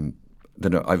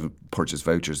 That I've purchased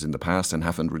vouchers in the past and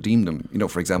haven't redeemed them.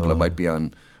 For example, I might be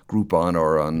on Groupon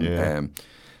or on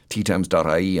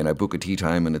teatimes.ie, and I book a tea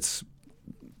time and it's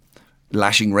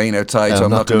lashing rain outside, so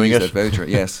I'm not going to use that voucher.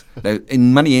 Yes. Now,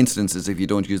 in many instances, if you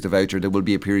don't use the voucher, there will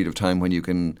be a period of time when you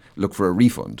can look for a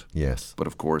refund. Yes. But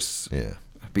of course, Yeah.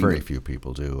 being Very the- few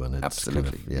people do. And it's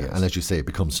Absolutely, yeah. yes. And as you say, it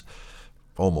becomes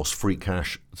almost free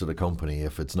cash to the company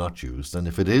if it's not used. And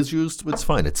if it is used, it's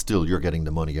fine. It's still, you're getting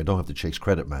the money. You don't have to chase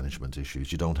credit management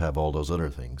issues. You don't have all those other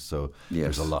things. So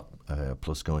there's a Yes. lot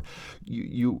plus going.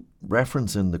 You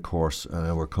reference in the course,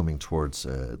 and we're coming towards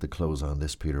the close on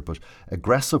this, Peter, but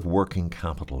aggressive working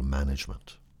capital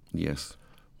management. yes.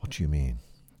 What do you mean?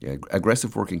 Yeah,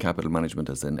 aggressive working capital management,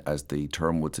 as the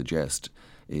term would suggest,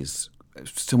 is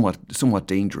somewhat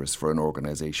dangerous for an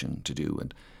organisation to do.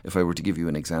 And if I were to give you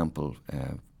an example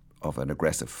of an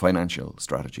aggressive financial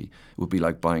strategy, it would be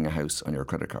like buying a house on your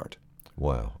credit card.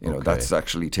 Wow. That's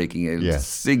actually taking a Yes.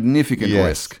 significant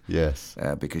risk, Yes.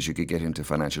 because you could get into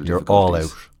financial You're all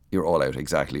difficulties. out. You're all out,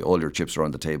 exactly. All your chips are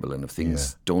on the table, and if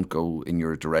things don't go in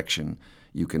your direction,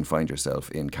 you can find yourself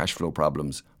in cash flow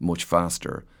problems much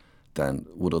faster than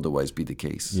would otherwise be the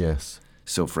case. Yes.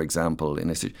 So, for example,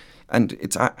 and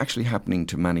it's actually happening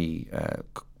to many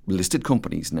listed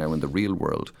companies now in the real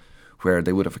world, where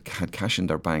they would have had cash in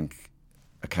their bank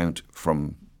account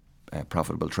from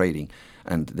profitable trading,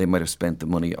 and they might have spent the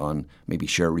money on maybe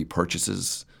share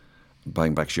repurchases,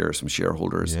 buying back shares from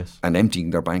shareholders, Yes. and emptying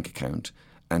their bank account.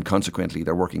 And consequently,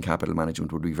 their working capital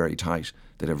management would be very tight.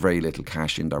 They'd have very little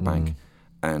cash in their bank.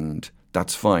 And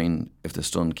that's fine if the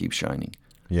sun keeps shining.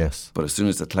 Yes. But as soon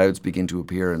as the clouds begin to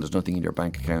appear and there's nothing in your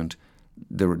bank account,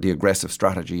 the aggressive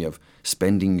strategy of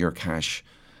spending your cash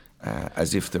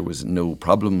as if there was no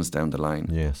problems down the line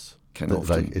Yes. can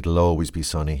often... It'll always be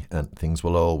sunny and things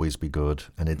will always be good,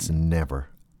 and it's never,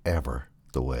 ever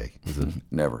the way, is it?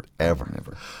 Never. Ever.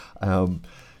 Never.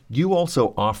 You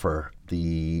also offer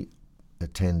the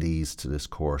attendees to this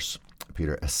course,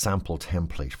 Peter, a sample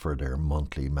template for their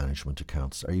monthly management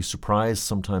accounts. Are you surprised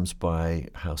sometimes by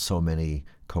how so many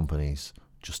companies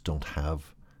just don't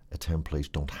have a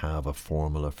template, don't have a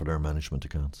formula for their management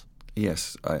accounts?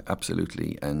 Yes,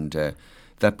 absolutely. And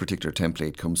that particular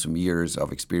template comes from years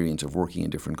of experience of working in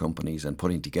different companies and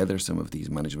putting together some of these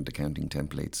management accounting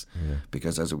templates. Yeah.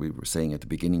 Because as we were saying at the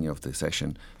beginning of the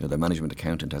session, the management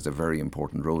accountant has a very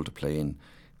important role to play in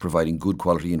providing good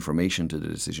quality information to the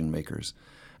decision makers.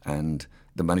 And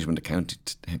the management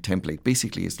accountant template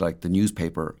basically is like the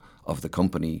newspaper of the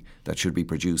company that should be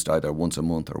produced either once a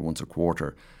month or once a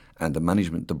quarter. And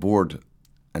the board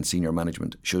and senior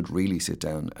management should really sit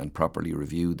down and properly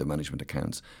review the management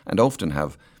accounts, and often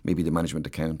have maybe the management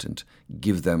accountant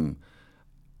give them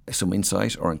some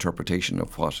insight or interpretation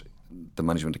of what the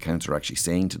management accounts are actually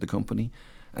saying to the company.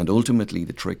 And ultimately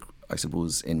the trick, I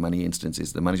suppose, in many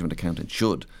instances, the management accountant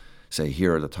should say,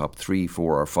 here are the top 3,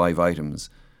 4 or 5 items.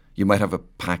 You might have a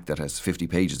pack that has 50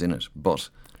 pages in it, but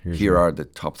here are the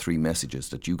top 3 messages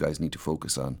that you guys need to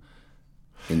focus on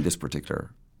in this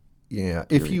particular. Yeah,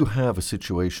 if you have a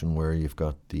situation where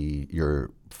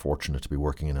you're fortunate to be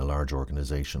working in a large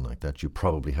organization like that, you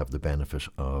probably have the benefit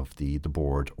of the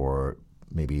board or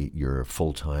maybe your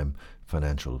full-time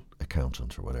financial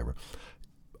accountant or whatever.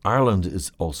 Ireland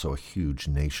is also a huge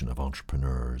nation of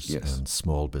entrepreneurs Yes. and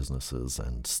small businesses,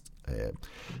 and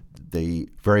they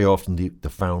very often the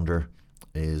founder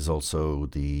is also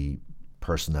the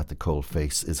person at the coal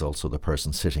face, is also the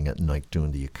person sitting at night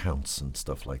doing the accounts and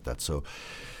stuff like that. So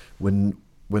when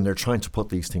they're trying to put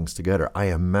these things together, I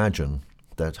imagine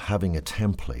that having a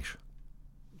template,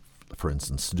 for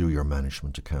instance, to do your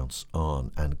management accounts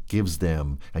on, and gives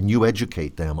them, and you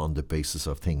educate them on the basis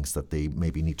of things that they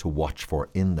maybe need to watch for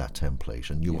in that template,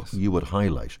 and you would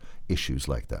highlight issues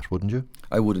like that, wouldn't you?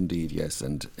 I would indeed, yes.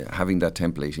 And having that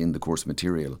template in the course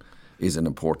material is an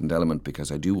important element,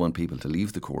 because I do want people to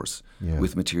leave the course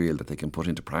with material that they can put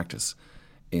into practice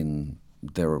in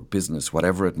their business,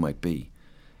 whatever it might be,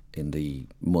 in the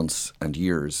months and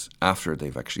years after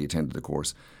they've actually attended the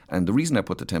course. And the reason I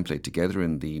put the template together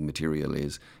in the material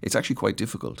is it's actually quite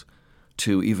difficult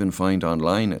to even find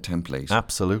online a template.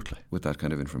 Absolutely. With that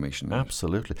kind of information.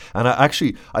 Absolutely. And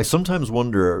I sometimes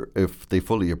wonder if they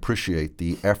fully appreciate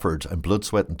the effort and blood,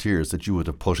 sweat and tears that you would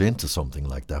have put into something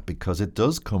like that, because it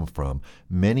does come from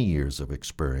many years of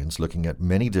experience, looking at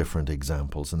many different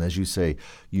examples. And as you say,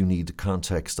 you need the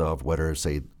context of whether,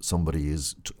 say, somebody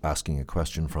is asking a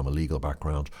question from a legal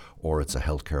background, or it's a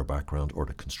healthcare background, or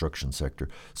the construction sector.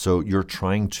 So you're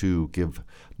trying to give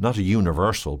not a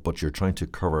universal, but you're trying to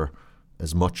cover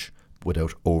as much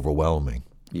without overwhelming.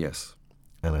 Yes.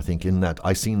 And I think in that,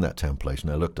 I seen that template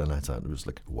and I looked and I thought, it was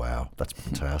like, wow, that's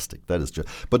fantastic. That is just,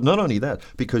 but not only that,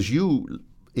 because you,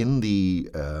 in the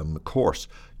course,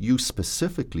 you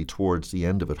specifically towards the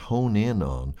end of it hone in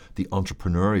on the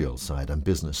entrepreneurial side and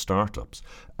business startups.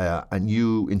 And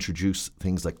you introduce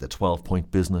things like the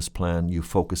 12-point business plan. You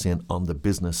focus in on the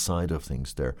business side of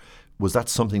things there. Was that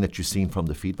something that you've seen from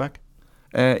the feedback?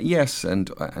 Yes, and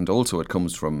also it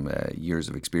comes from years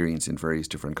of experience in various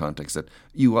different contexts. That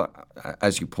you,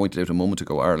 as you pointed out a moment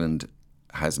ago, Ireland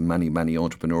has many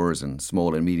entrepreneurs and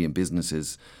small and medium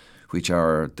businesses, which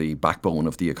are the backbone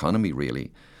of the economy,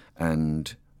 really.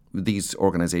 And these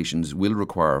organisations will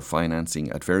require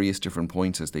financing at various different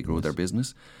points as they grow their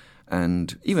business.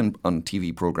 And even on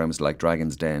TV programmes like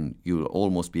Dragon's Den, you'll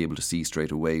almost be able to see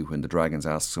straight away when the Dragons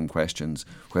ask some questions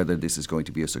whether this is going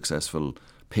to be a successful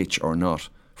pitch or not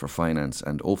for finance.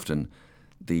 And often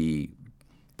the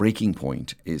breaking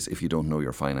point is if you don't know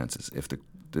your finances. If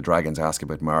the Dragons ask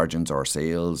about margins or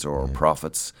sales or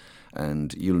profits,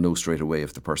 and you'll know straight away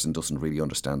if the person doesn't really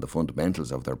understand the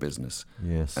fundamentals of their business.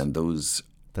 Yes. And those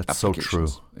That's so true.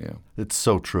 Yeah. It's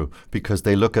so true, because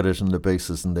they look at it on the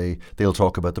basis and they'll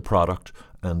talk about the product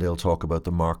and they'll talk about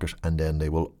the market, and then they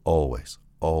will always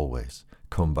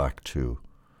come back to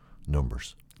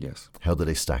numbers. Yes. How do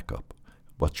they stack up?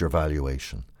 What's your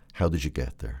valuation? How did you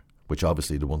get there? Which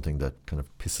obviously the one thing that kind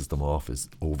of pisses them off is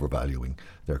overvaluing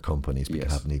their companies because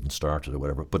they haven't even started or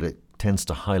whatever. But it tends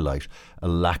to highlight a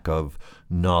lack of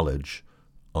knowledge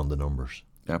on the numbers.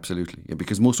 Absolutely. Yeah,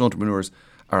 because most entrepreneurs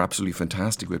are absolutely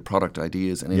fantastic with product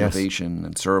ideas and innovation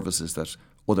and services that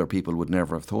other people would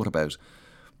never have thought about.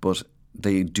 But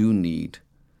they do need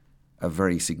a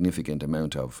very significant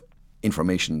amount of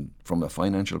information from a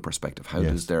financial perspective. How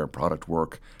does their product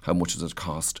work? How much does it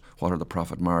cost? What are the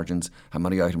profit margins? How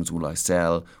many items will I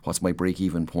sell? What's my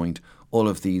break-even point? All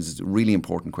of these really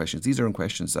important questions. These are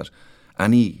questions that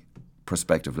any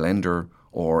prospective lender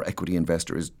or equity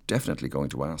investor is definitely going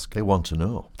to ask. They want to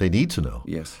know. They need to know.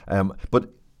 Yes. But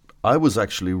I was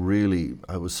actually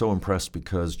I was so impressed,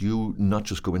 because you not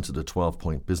just go into the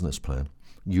 12-point business plan,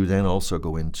 you then also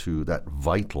go into that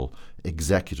vital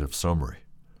executive summary.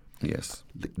 Yes.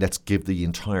 Let's give the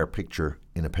entire picture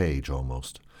in a page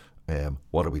almost.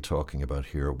 What are we talking about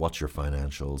here? What's your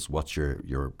financials? What's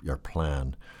your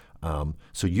plan?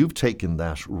 So you've taken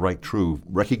that right through,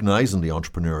 recognizing the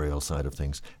entrepreneurial side of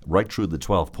things, right through the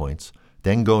 12 points,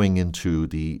 then going into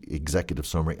the executive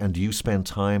summary. And do you spend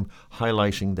time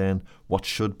highlighting then what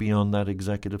should be on that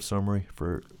executive summary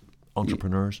for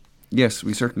entrepreneurs? Yes,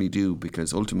 we certainly do,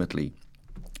 because ultimately,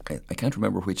 I can't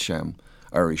remember which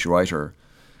Irish writer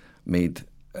made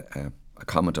a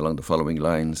comment along the following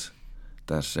lines,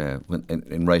 that when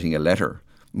in writing a letter,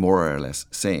 more or less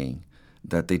saying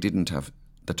that they didn't have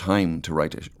the time to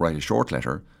write a short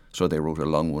letter, so they wrote a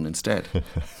long one instead.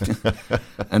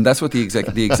 And that's what the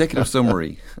executive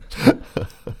summary,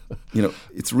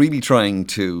 it's really trying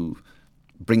to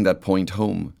bring that point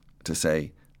home, to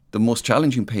say the most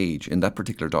challenging page in that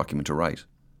particular document to write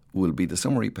will be the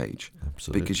summary page.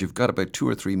 Absolutely. Because you've got about 2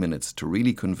 or 3 minutes to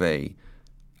really convey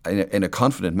in a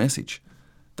confident message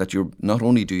that not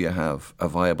only do you have a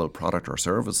viable product or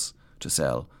service to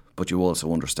sell, but you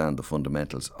also understand the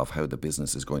fundamentals of how the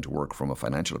business is going to work from a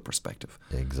financial perspective.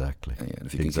 Exactly. And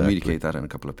if you can communicate that in a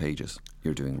couple of pages,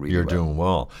 you're doing really well. You're doing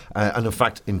well. And in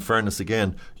fact, in fairness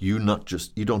again, you don't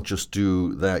just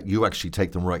do that, you actually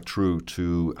take them right through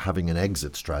to having an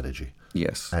exit strategy.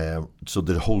 Yes. So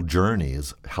the whole journey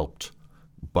is helped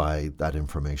by that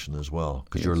information as well,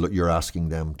 because you're asking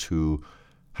them to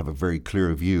have a very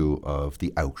clear view of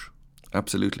the out.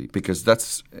 Absolutely, because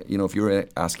that's, if you're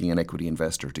asking an equity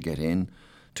investor to get in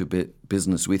to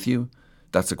business with you,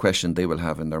 that's a question they will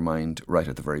have in their mind right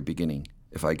at the very beginning.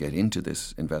 If I get into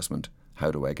this investment,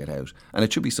 how do I get out? And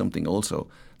it should be something also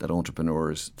that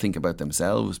entrepreneurs think about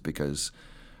themselves, because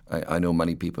I know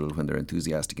many people, when they're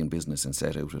enthusiastic in business and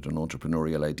set out with an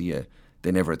entrepreneurial idea,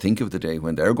 they never think of the day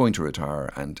when they're going to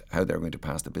retire and how they're going to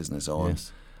pass the business on,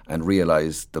 and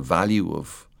realise the value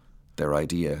of their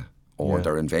idea or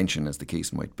their invention, as the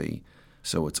case might be.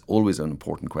 So it's always an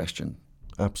important question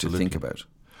to think about.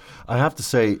 I have to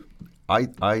say,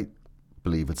 I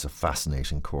believe it's a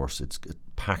fascinating course. It's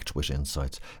packed with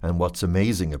insights. And what's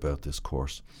amazing about this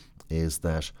course is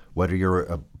that whether you're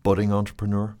a budding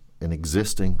entrepreneur, an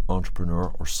existing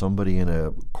entrepreneur, or somebody in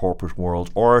a corporate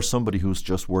world, or somebody who's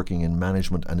just working in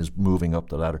management and is moving up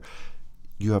the ladder,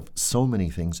 you have so many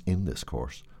things in this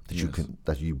course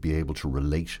that you'd be able to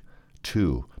relate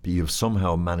to, but you've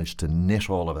somehow managed to knit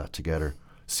all of that together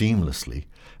seamlessly,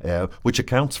 which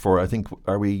accounts for, I think,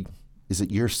 is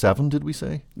it year 7, did we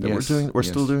say? That we're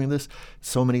still doing this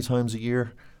so many times a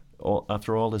year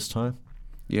after all this time?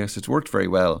 Yes, it's worked very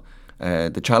well.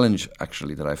 The challenge,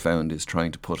 actually, that I found is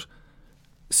trying to put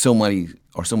so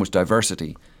much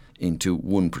diversity into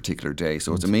one particular day.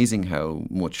 So it's amazing how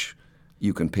much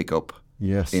you can pick up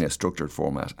in a structured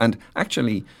format. And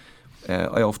actually,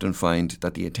 I often find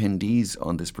that the attendees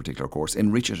on this particular course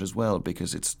enrich it as well,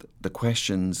 because it's the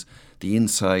questions, the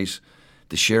insight,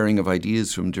 the sharing of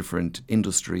ideas from different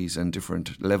industries and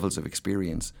different levels of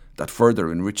experience that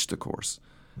further enrich the course.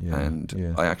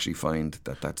 I actually find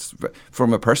that's,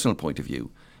 from a personal point of view,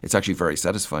 it's actually very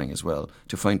satisfying as well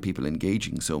to find people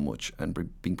engaging so much and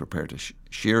being prepared to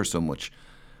share so much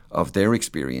of their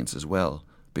experience as well.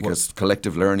 Because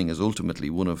collective learning is ultimately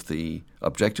one of the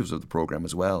objectives of the program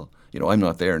as well. I'm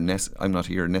not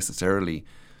here necessarily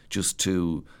just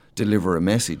to deliver a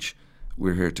message.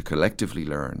 We're here to collectively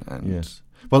learn. Yes.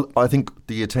 Well, I think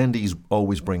the attendees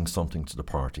always bring something to the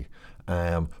party.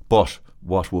 But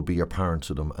what will be apparent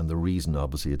to them, and the reason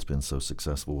obviously it's been so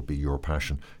successful, will be your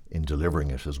passion in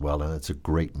delivering it as well, and it's a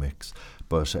great mix.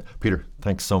 But Peter,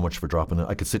 thanks so much for dropping it.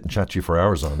 I could sit and chat to you for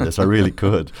hours on this, I really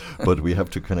could, but we have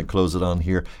to kind of close it on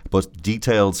here. But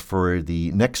details for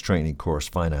the next training course,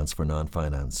 Finance for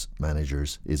Non-Finance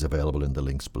Managers, is available in the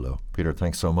links below. Peter,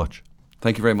 thanks so much.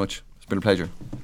 Thank you very much. It's been a pleasure.